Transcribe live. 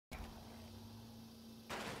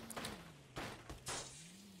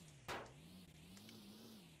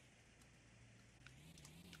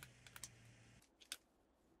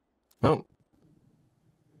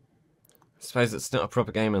Suppose it's not a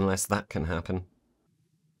proper game unless that can happen.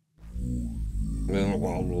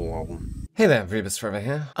 Hey there, Rebus Forever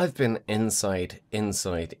here. I've been inside,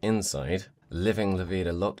 living La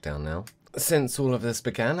Vida lockdown now, since all of this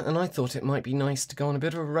began, and I thought it might be nice to go on a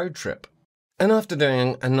bit of a road trip. And after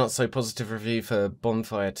doing a not-so-positive review for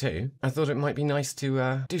Bonfire 2, I thought it might be nice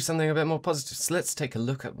to do something a bit more positive. So let's take a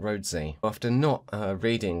look at Road Z. After not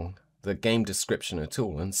reading the game description at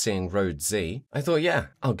all and seeing Road Z, I thought, yeah,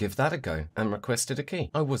 I'll give that a go, and requested a key.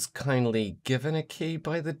 I was kindly given a key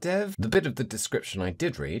by the dev. The bit of the description I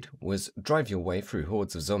did read was drive your way through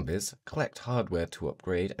hordes of zombies, collect hardware to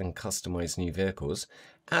upgrade and customize new vehicles,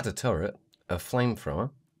 add a turret, a flamethrower,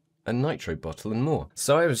 a nitro bottle and more.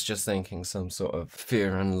 So I was just thinking some sort of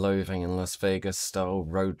Fear and Loathing in Las Vegas style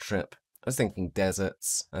road trip. I was thinking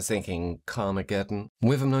deserts, I was thinking Carmageddon,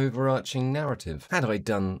 with an overarching narrative. Had I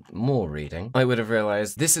done more reading, I would have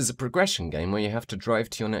realised this is a progression game where you have to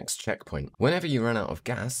drive to your next checkpoint. Whenever you run out of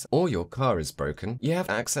gas, or your car is broken, you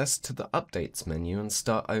have access to the updates menu and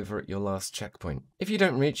start over at your last checkpoint. If you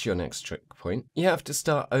don't reach your next checkpoint, you have to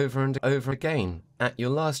start over and over again at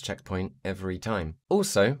your last checkpoint every time.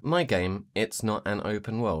 Also, my game, it's not an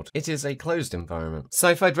open world. It is a closed environment. So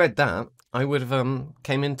if I'd read that, I would have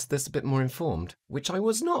came into this a bit more informed, which I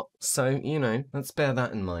was not. So, you know, let's bear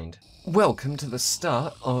that in mind. Welcome to the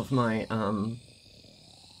start of my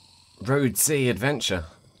Road Z adventure.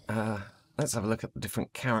 Let's have a look at the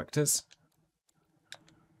different characters.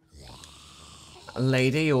 A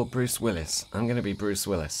lady or Bruce Willis? I'm going to be Bruce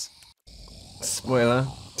Willis. Spoiler,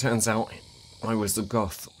 turns out I was a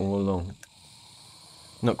goth all along.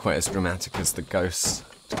 Not quite as dramatic as the ghost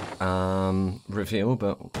reveal,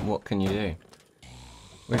 but what can you do?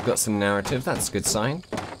 We've got some narrative, that's a good sign.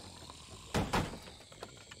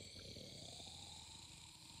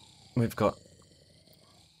 We've got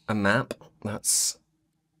a map, that's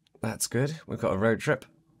good. We've got a road trip.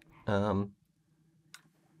 And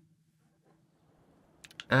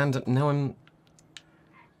now I'm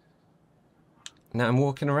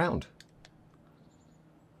walking around.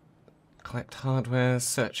 Collect hardware,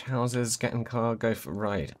 search houses, get in car, go for a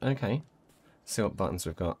ride. Okay. See what buttons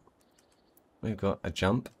we've got. We've got a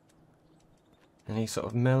jump. Any sort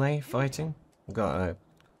of melee fighting? We've got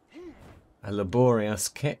a laborious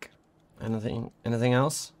kick. Anything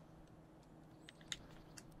else?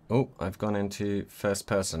 Oh, I've gone into first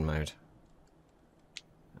person mode.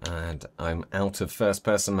 And I'm out of first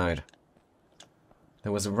person mode.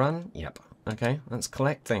 There was a run? Yep. Okay, let's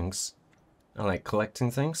collect things. I like collecting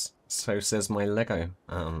things. So says my Lego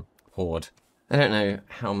hoard. I don't know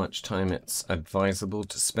how much time it's advisable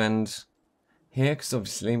to spend here, because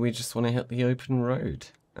obviously we just want to hit the open road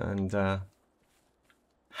and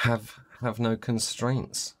have no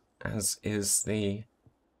constraints, as is the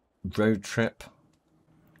road trip.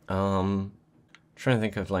 Trying to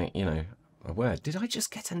think of, like, you know, a word. Did I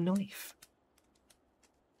just get a knife?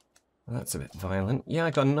 Well, that's a bit violent. Yeah,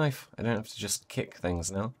 I got a knife. I don't have to just kick things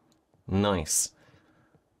now. Nice.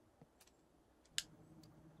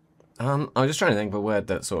 I was just trying to think of a word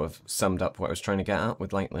that sort of summed up what I was trying to get at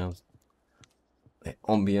with, like, the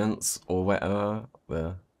ambience or whatever,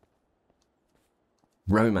 the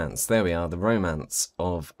romance. There we are, the romance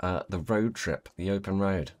of the road trip, the open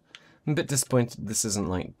road. I'm a bit disappointed this isn't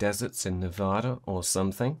like deserts in Nevada or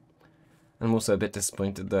something. I'm also a bit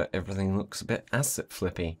disappointed that everything looks a bit asset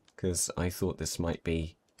flippy, because I thought this might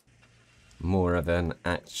be more of an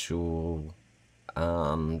actual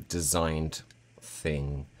designed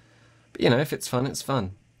thing. But, you know, if it's fun, it's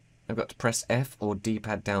fun. I've got to press F or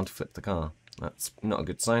D-pad down to flip the car. That's not a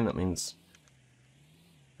good sign. That means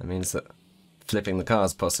that flipping the car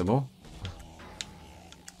is possible,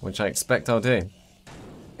 which I expect I'll do.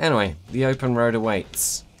 Anyway, the open road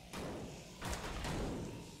awaits.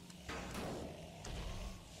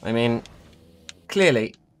 I mean,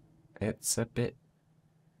 clearly, it's a bit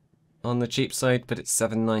on the cheap side, but it's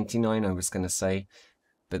 $7.99, I was going to say.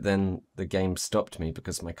 But then the game stopped me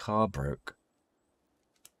because my car broke.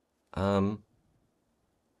 So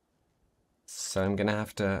I'm going to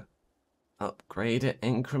have to upgrade it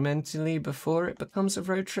incrementally before it becomes a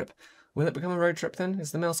road trip. Will it become a road trip then?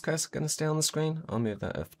 Is the mouse cursor going to stay on the screen? I'll move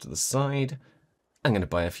that off to the side. I'm going to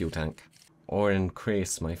buy a fuel tank. Or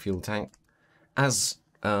increase my fuel tank. As,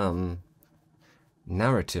 narratively,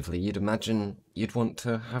 you'd imagine you'd want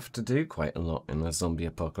to have to do quite a lot in a zombie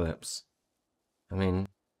apocalypse. I mean,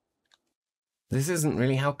 this isn't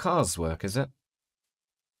really how cars work, is it?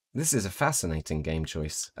 This is a fascinating game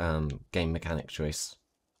choice, game mechanic choice.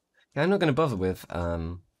 Yeah, I'm not going to bother with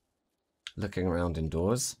looking around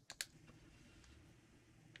indoors.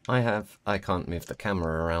 I can't move the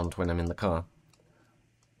camera around when I'm in the car.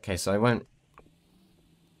 Okay, so I won't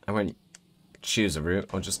I won't choose a route.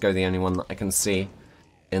 I'll just go the only one that I can see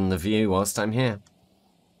in the view whilst I'm here.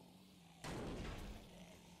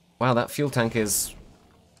 Wow, that fuel tank is...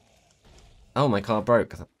 Oh, my car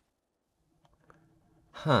broke.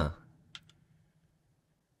 Huh.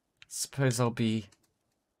 Suppose I'll be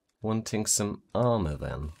wanting some armor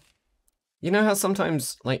then. You know how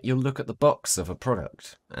sometimes, like, you'll look at the box of a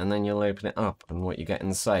product, and then you'll open it up, and what you get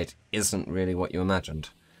inside isn't really what you imagined.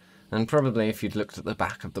 And probably if you'd looked at the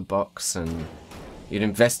back of the box, and you'd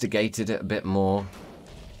investigated it a bit more,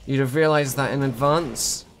 you'd have realized that in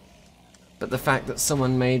advance. But the fact that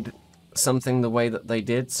someone made something the way that they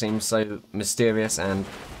did seems so mysterious and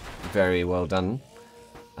very well done.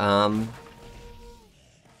 I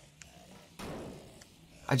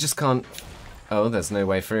just can't... Oh, there's no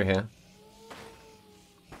way through here.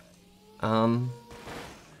 I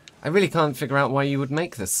really can't figure out why you would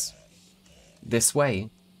make this way.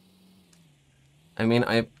 I mean,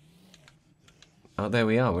 Oh, there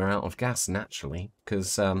we are. We're out of gas, naturally,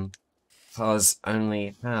 because cars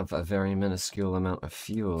only have a very minuscule amount of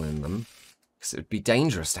fuel in them. Because it would be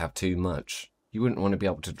dangerous to have too much. You wouldn't want to be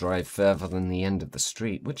able to drive further than the end of the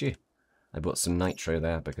street, would you? I bought some nitro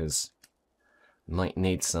there because I might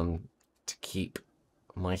need some to keep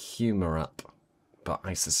my humour up. But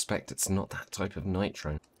I suspect it's not that type of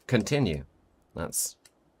nitro. Continue. That's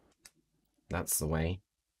the way.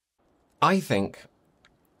 I think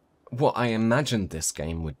what I imagined this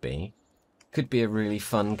game would be could be a really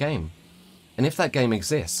fun game. And if that game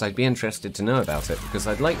exists, I'd be interested to know about it because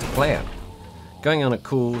I'd like to play it. Going on a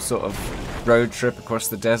cool sort of road trip across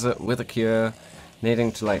the desert with a cure,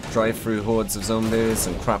 needing to like drive through hordes of zombies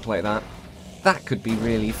and crap like that, that could be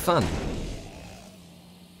really fun.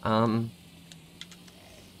 And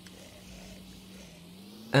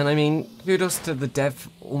I mean, kudos to the dev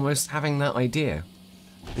almost having that idea.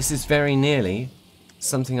 This is very nearly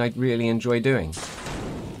something I'd really enjoy doing.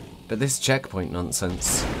 But this checkpoint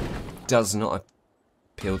nonsense does not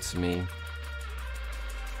appeal to me.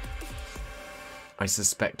 I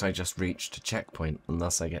suspect I just reached a checkpoint, and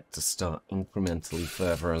thus I get to start incrementally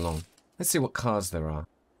further along. Let's see what cars there are.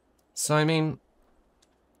 So, I mean,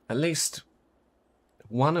 at least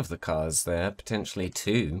one of the cars there, potentially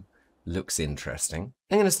two, looks interesting.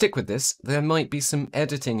 I'm going to stick with this. There might be some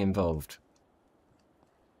editing involved.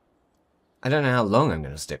 I don't know how long I'm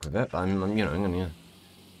going to stick with it, but I'm going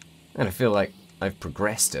to feel like I've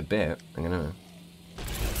progressed a bit. I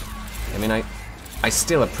mean, I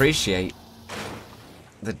still appreciate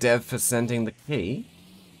the dev for sending the key.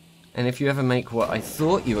 And if you ever make what I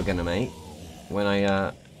thought you were going to make when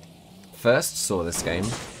I first saw this game,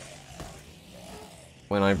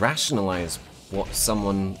 when I rationalized what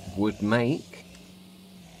someone would make,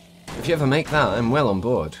 if you ever make that, I'm well on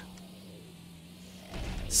board.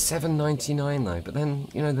 $7.99 though, but then,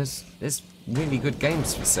 you know, there's really good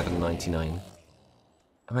games for $7.99.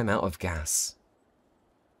 I'm out of gas.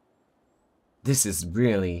 This is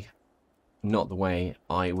really not the way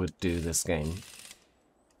I would do this game.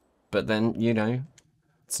 But then, you know,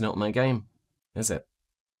 it's not my game, is it?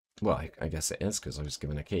 Well, I guess it is, because I was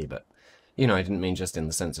given a key, but, you know, I didn't mean just in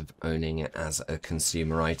the sense of owning it as a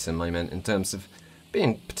consumer item. I meant in terms of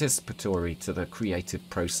being participatory to the creative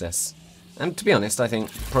process. And to be honest, I think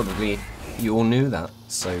probably you all knew that,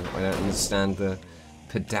 so I don't understand the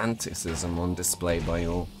pedanticism on display by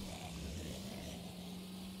you all.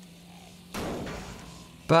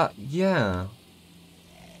 But yeah,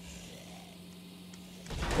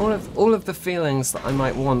 all of the feelings that I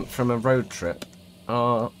might want from a road trip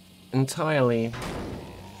are entirely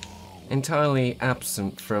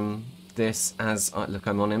absent from this. As look,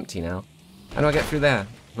 I'm on empty now. How do I get through there?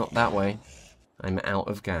 Not that way. I'm out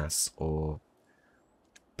of gas, or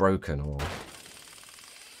broken, or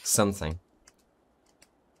something.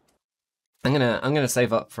 I'm gonna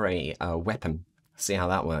save up for a weapon. See how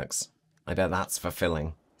that works. I bet that's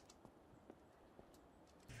fulfilling.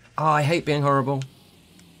 Oh, I hate being horrible.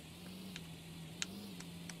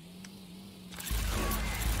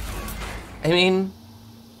 I mean,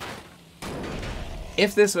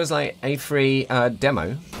 if this was like a free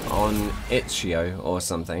demo on itch.io or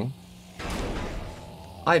something,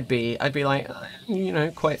 I'd be like, you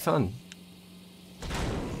know, quite fun.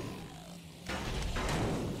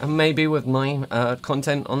 And maybe with my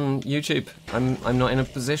content on YouTube, I'm not in a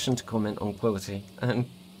position to comment on quality. And,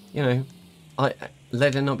 you know,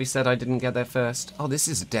 let it not be said I didn't get there first. Oh, this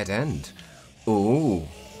is a dead end. Ooh.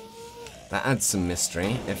 That adds some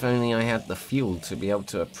mystery. If only I had the fuel to be able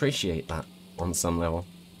to appreciate that on some level.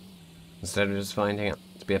 Instead of just finding it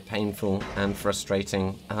to be a painful and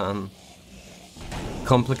frustrating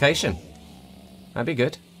complication. That'd be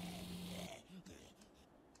good.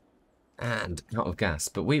 And out of gas.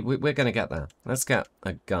 But we're going to get there. Let's get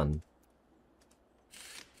a gun.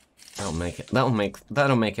 That'll make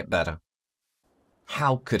it better.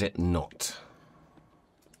 How could it not?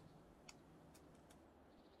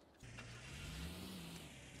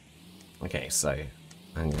 Okay, so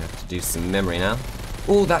I'm going to have to do some memory now.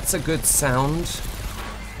 Oh, that's a good sound.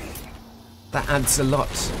 That adds a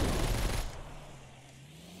lot.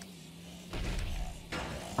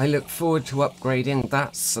 I look forward to upgrading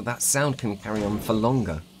that so that sound can carry on for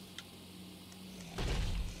longer.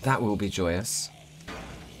 That will be joyous.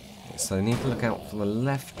 So I need to look out for the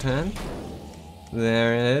left turn.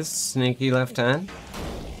 There it is, sneaky left turn.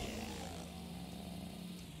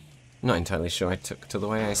 Not entirely sure I took to the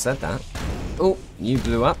way I said that. Oh, you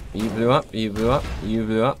blew up, you blew up, you blew up, you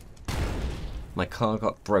blew up. My car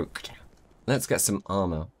got broke. Let's get some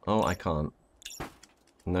armor. Oh, I can't.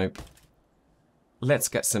 Nope. Let's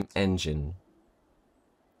get some engine.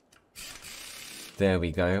 There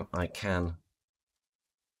we go, I can.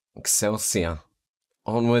 Excelsior.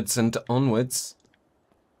 Onwards and onwards.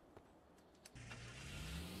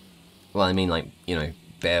 Well, I mean, like, you know,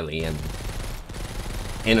 barely and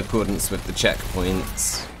in accordance with the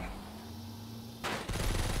checkpoints.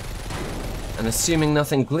 And assuming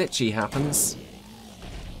nothing glitchy happens,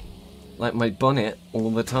 like my bonnet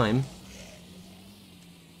all the time.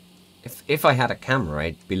 If I had a camera,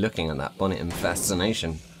 I'd be looking at that bonnet in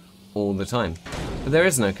fascination all the time. But there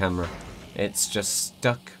is no camera. It's just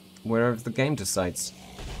stuck wherever the game decides.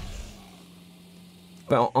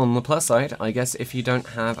 But on the plus side, I guess if you don't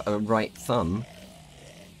have a right thumb,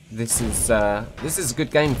 this is a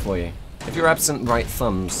good game for you. If you're absent right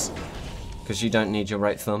thumbs, because you don't need your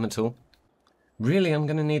right thumb at all. Really, I'm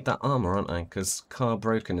going to need that armor, aren't I? Because car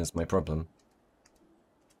broken is my problem.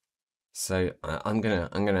 So I'm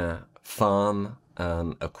gonna farm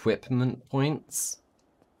equipment points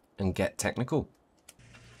and get technical.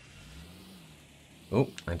 Oh,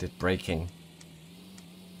 I did braking.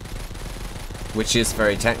 Which is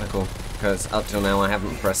very technical, because up till now I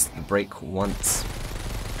haven't pressed the brake once.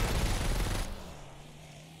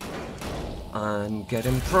 I'm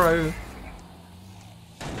getting pro.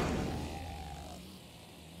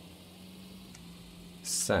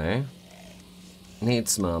 So, need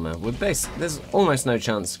some armor. There's almost no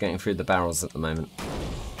chance of getting through the barrels at the moment.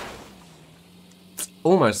 It's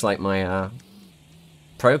almost like my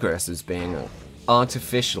progress is being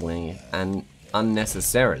artificially and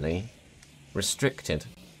unnecessarily restricted.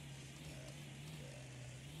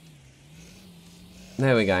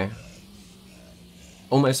 There we go.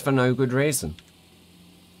 Almost for no good reason.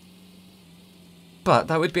 But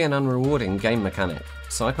that would be an unrewarding game mechanic,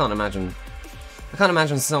 so I can't imagine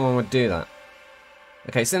someone would do that.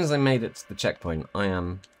 Okay, as soon as I made it to the checkpoint,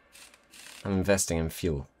 I'm investing in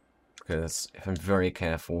fuel, because if I'm very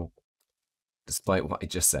careful, despite what I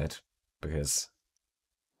just said, because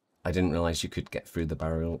I didn't realise you could get through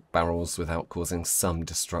the barrels without causing some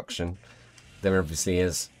destruction. There obviously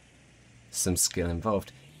is some skill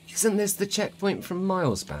involved. Isn't this the checkpoint from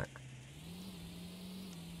miles back?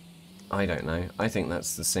 I don't know. I think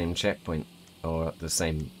that's the same checkpoint, or the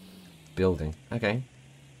same building. Okay.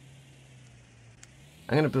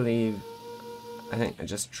 I'm gonna believe... I think I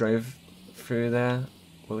just drove through there.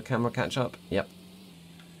 Will the camera catch up? Yep.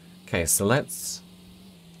 Okay, so let's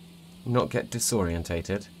not get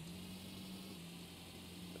disorientated.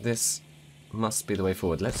 This must be the way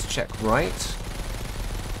forward. Let's check right.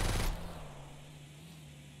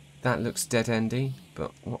 That looks dead-endy,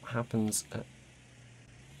 but what happens at...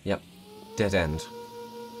 Yep, dead end.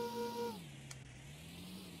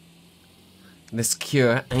 This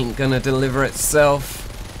cure ain't gonna deliver itself.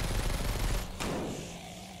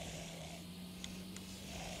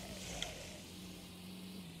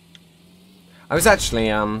 I was actually,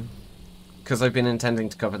 because I've been intending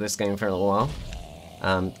to cover this game for a little while,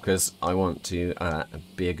 because I want to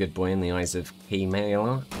be a good boy in the eyes of Key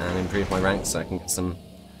Mailer and improve my rank so I can get some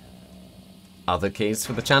other keys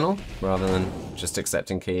for the channel, rather than just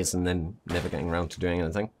accepting keys and then never getting around to doing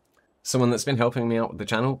anything. Someone that's been helping me out with the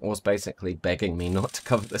channel was basically begging me not to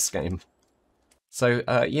cover this game. So,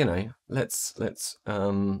 you know, let's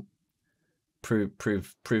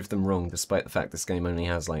prove them wrong, despite the fact this game only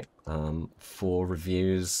has like 4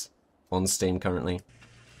 reviews on Steam currently.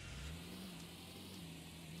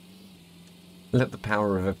 Let the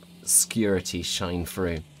power of obscurity shine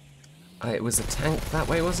through. It was a tank that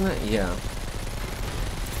way, wasn't it? Yeah.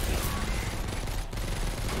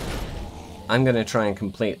 I'm gonna try and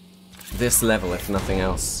complete this level if nothing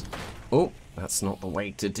else. Oh, that's not the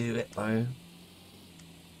way to do it though.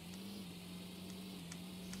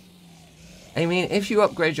 I mean, if you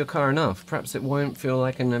upgrade your car enough, perhaps it won't feel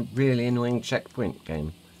like a really annoying checkpoint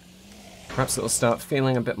game. Perhaps it'll start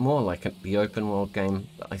feeling a bit more like the open world game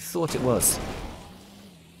that I thought it was.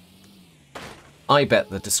 I bet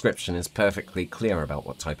the description is perfectly clear about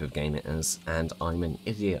what type of game it is, and I'm an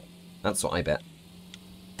idiot. That's what I bet.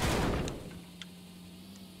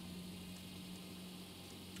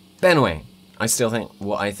 But anyway, I still think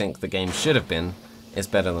what I think the game should have been is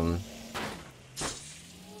better than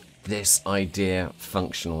this idea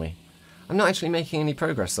functionally. I'm not actually making any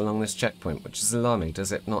progress along this checkpoint, which is alarming.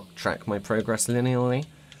 Does it not track my progress linearly?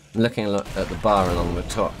 I'm looking at the bar along the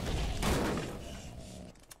top.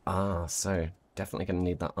 Ah, so definitely going to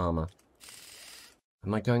need that armor.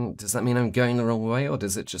 Am I going? Does that mean I'm going the wrong way, or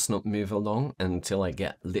does it just not move along until I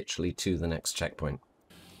get literally to the next checkpoint?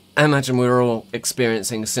 I imagine we're all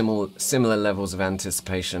experiencing similar levels of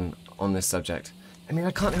anticipation on this subject. I mean,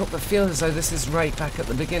 I can't help but feel as though this is right back at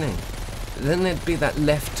the beginning. Then there'd be that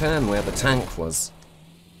left turn where the tank was.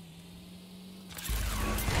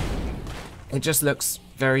 It just looks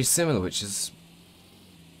very similar, which is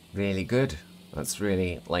really good. That's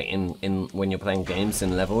really, like, in when you're playing games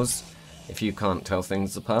in levels, if you can't tell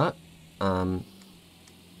things apart,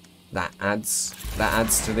 that adds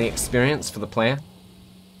to the experience for the player.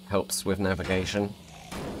 Helps with navigation.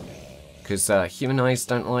 Because human eyes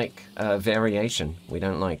don't like variation. We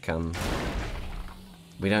don't like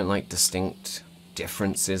distinct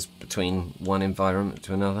differences between one environment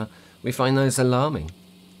to another. We find those alarming.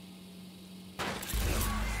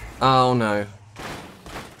 Oh no.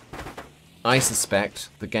 I suspect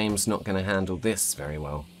the game's not going to handle this very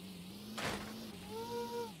well.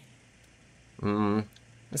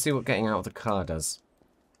 Let's see what getting out of the car does.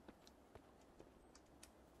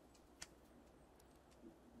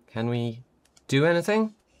 Can we do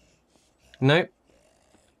anything? Nope.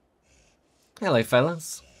 Hello,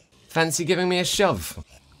 fellas. Fancy giving me a shove?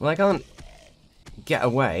 Well, I can't get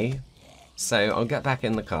away, so I'll get back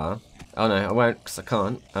in the car. Oh no, I won't, because I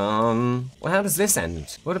can't. Well, how does this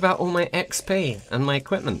end? What about all my XP and my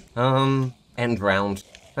equipment? End round.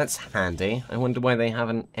 That's handy. I wonder why they have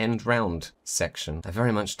an end round section. I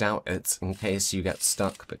very much doubt it, in case you get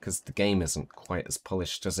stuck, because the game isn't quite as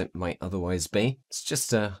polished as it might otherwise be. It's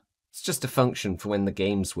just a function for when the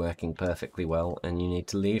game's working perfectly well and you need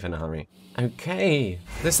to leave in a hurry. Okay,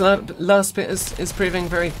 this last bit is proving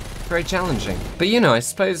very, very challenging. But you know, I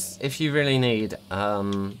suppose if you really need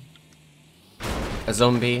a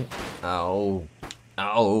zombie. Oh,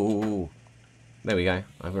 there we go.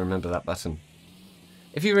 I remember that button.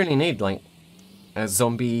 If you really need, like, a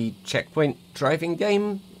zombie checkpoint driving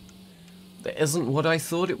game that isn't what I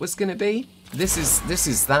thought it was going to be, this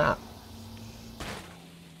is that.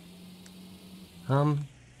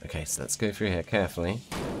 Okay, so let's go through here carefully.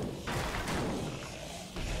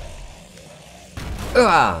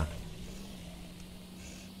 Ah!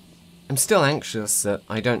 I'm still anxious that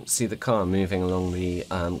I don't see the car moving along the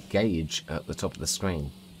gauge at the top of the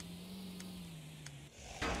screen.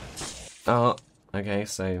 Oh. Okay,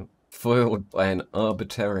 so foiled by an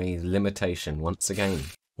arbitrary limitation once again.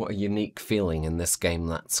 What a unique feeling in this game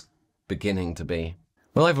that's beginning to be.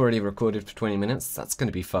 Well, I've already recorded for 20 minutes. That's going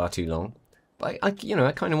to be far too long. But I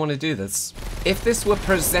kind of want to do this. If this were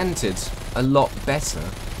presented a lot better,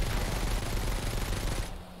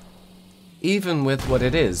 even with what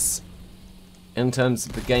it is, in terms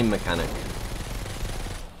of the game mechanic,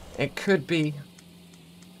 it could be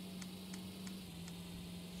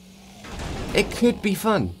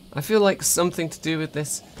fun. I feel like something to do with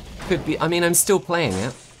this could be. I mean, I'm still playing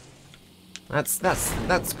it.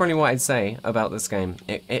 That's probably what I'd say about this game.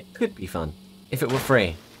 It could be fun if it were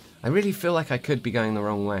free. I really feel like I could be going the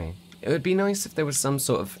wrong way. It would be nice if there was some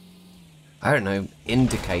sort of, I don't know,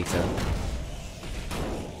 indicator.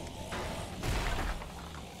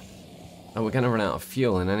 Oh, we're gonna run out of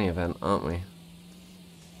fuel in any event, aren't we?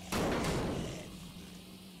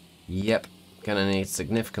 Yep. Gonna need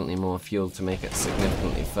significantly more fuel to make it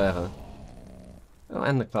significantly further. Oh,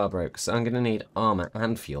 and the car broke, so I'm gonna need armor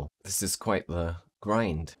and fuel. This is quite the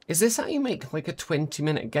grind. Is this how you make like a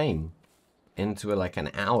 20-minute game into like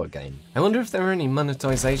an hour game? I wonder if there are any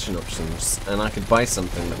monetization options and I could buy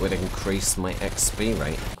something that would increase my XP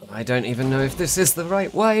rate. I don't even know if this is the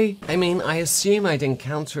right way. I mean, I assume I'd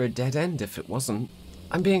encounter a dead end if it wasn't.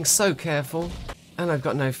 I'm being so careful. And I've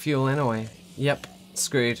got no fuel anyway. Yep.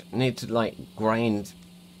 Screwed. Need to, like, grind.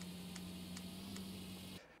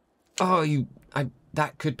 Oh,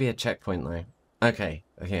 that could be a checkpoint, though. Okay,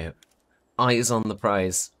 okay. Eyes on the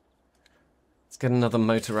prize. Let's get another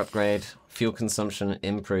motor upgrade. Fuel consumption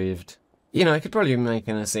improved. You know, I could probably be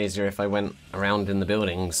making this easier if I went around in the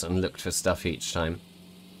buildings and looked for stuff each time.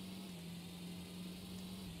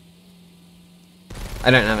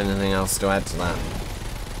 I don't have anything else to add to that.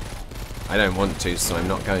 I don't want to, so I'm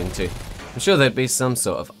not going to. I'm sure there'd be some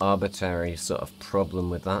sort of arbitrary sort of problem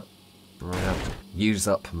with that. Where I have to use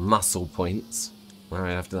up muscle points. Where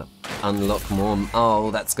I have to unlock more.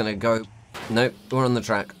 Oh, that's gonna go. Nope, we're on the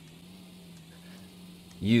track.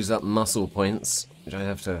 Use up muscle points, which I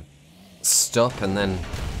have to stop and then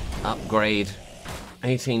upgrade.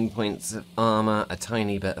 18 points of armor, a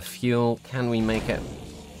tiny bit of fuel. Can we make it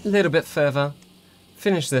a little bit further?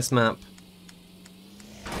 Finish this map.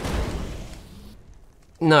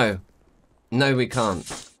 No. No, we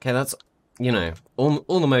can't. Okay, that's, you know,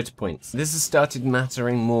 all the motor points. This has started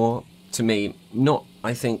mattering more to me, not,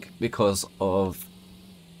 I think, because of,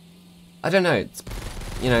 I don't know, it's,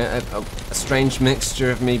 you know, a strange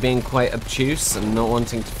mixture of me being quite obtuse and not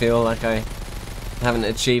wanting to feel like I haven't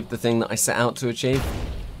achieved the thing that I set out to achieve.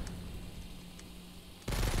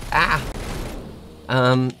 Ah!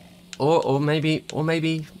 Or maybe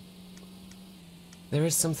there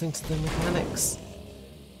is something to the mechanics.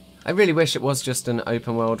 I really wish it was just an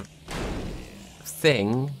open world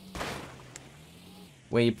thing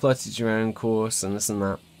where you plotted your own course and this and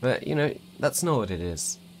that, but you know, that's not what it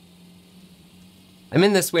is. I'm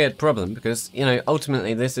in this weird problem because, you know,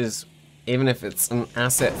 ultimately this is, even if it's an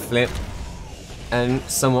asset flip and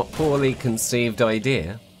somewhat poorly conceived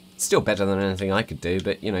idea, it's still better than anything I could do,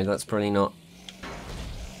 but you know, that's probably not,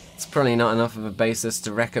 it's probably not enough of a basis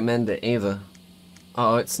to recommend it either.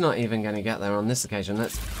 Oh, it's not even going to get there on this occasion.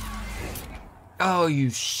 Let's. Oh, you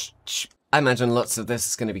I imagine lots of this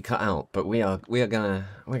is going to be cut out, but we're gonna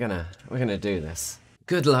do this.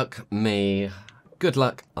 Good luck me, good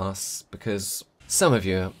luck us, because some of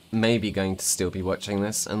you may be going to still be watching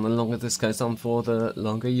this, and the longer this goes on for, the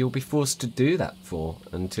longer you'll be forced to do that for,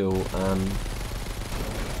 until you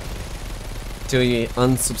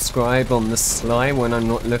unsubscribe on the sly when I'm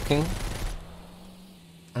not looking,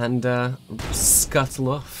 and scuttle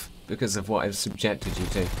off because of what I've subjected you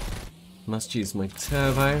to. Must use my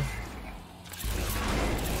turbo.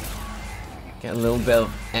 Get a little bit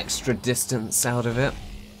of extra distance out of it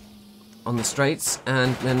on the straights,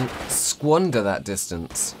 and then squander that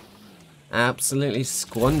distance. Absolutely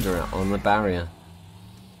squander it on the barrier.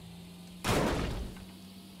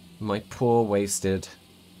 My poor wasted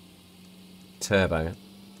turbo.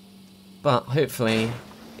 But hopefully,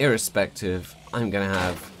 irrespective, I'm gonna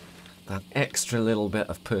have that extra little bit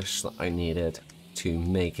of push that I needed to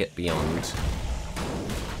make it beyond.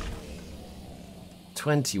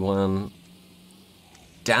 21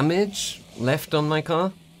 damage left on my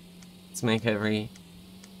car. Let's make every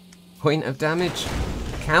point of damage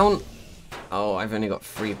count. Oh, I've only got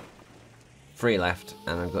three left,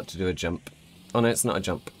 and I've got to do a jump. Oh no, it's not a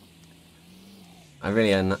jump. I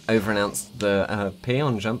really over-announced the P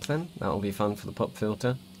on jump then. That'll be fun for the pop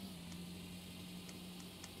filter.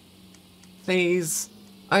 Please,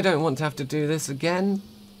 I don't want to have to do this again.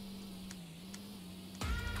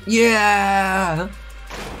 Yeah!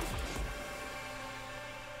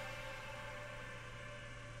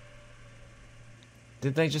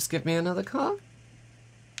 Did they just give me another car?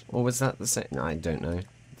 Or was that the same? No, I don't know. It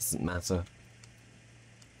doesn't matter.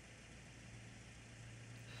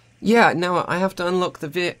 Yeah, now I have to unlock the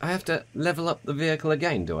vehicle. I have to level up the vehicle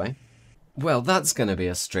again, do I? Well, that's going to be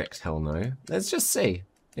a strict hell no. Let's just see.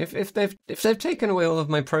 If they've taken away all of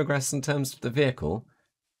my progress in terms of the vehicle,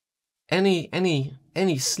 any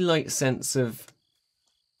slight sense of,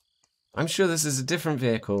 I'm sure this is a different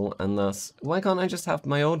vehicle, and thus why can't I just have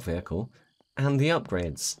my old vehicle and the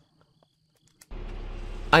upgrades?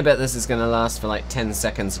 I bet this is going to last for like 10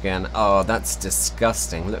 seconds again. Oh, that's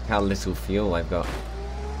disgusting. Look how little fuel I've got.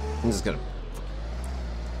 I'm just gonna.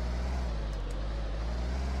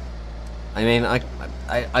 I mean,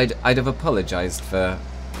 I'd have apologized for,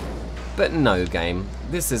 but no, game.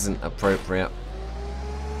 This isn't appropriate.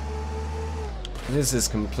 This is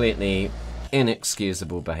completely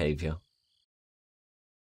inexcusable behavior.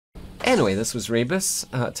 Anyway, this was Rebus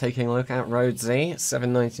taking a look at DayZ,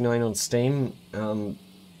 $7.99 on Steam.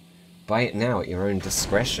 Buy it now at your own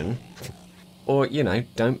discretion, or you know,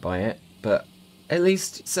 don't buy it, but at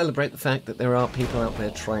least celebrate the fact that there are people out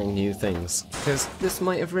there trying new things, because this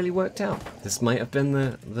might have really worked out. This might have been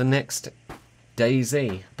the next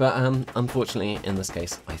DayZ, but unfortunately in this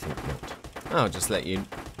case I think not. I'll just let you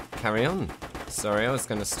carry on. Sorry, I was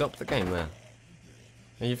going to stop the game there.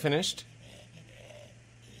 Are you finished?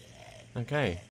 Okay.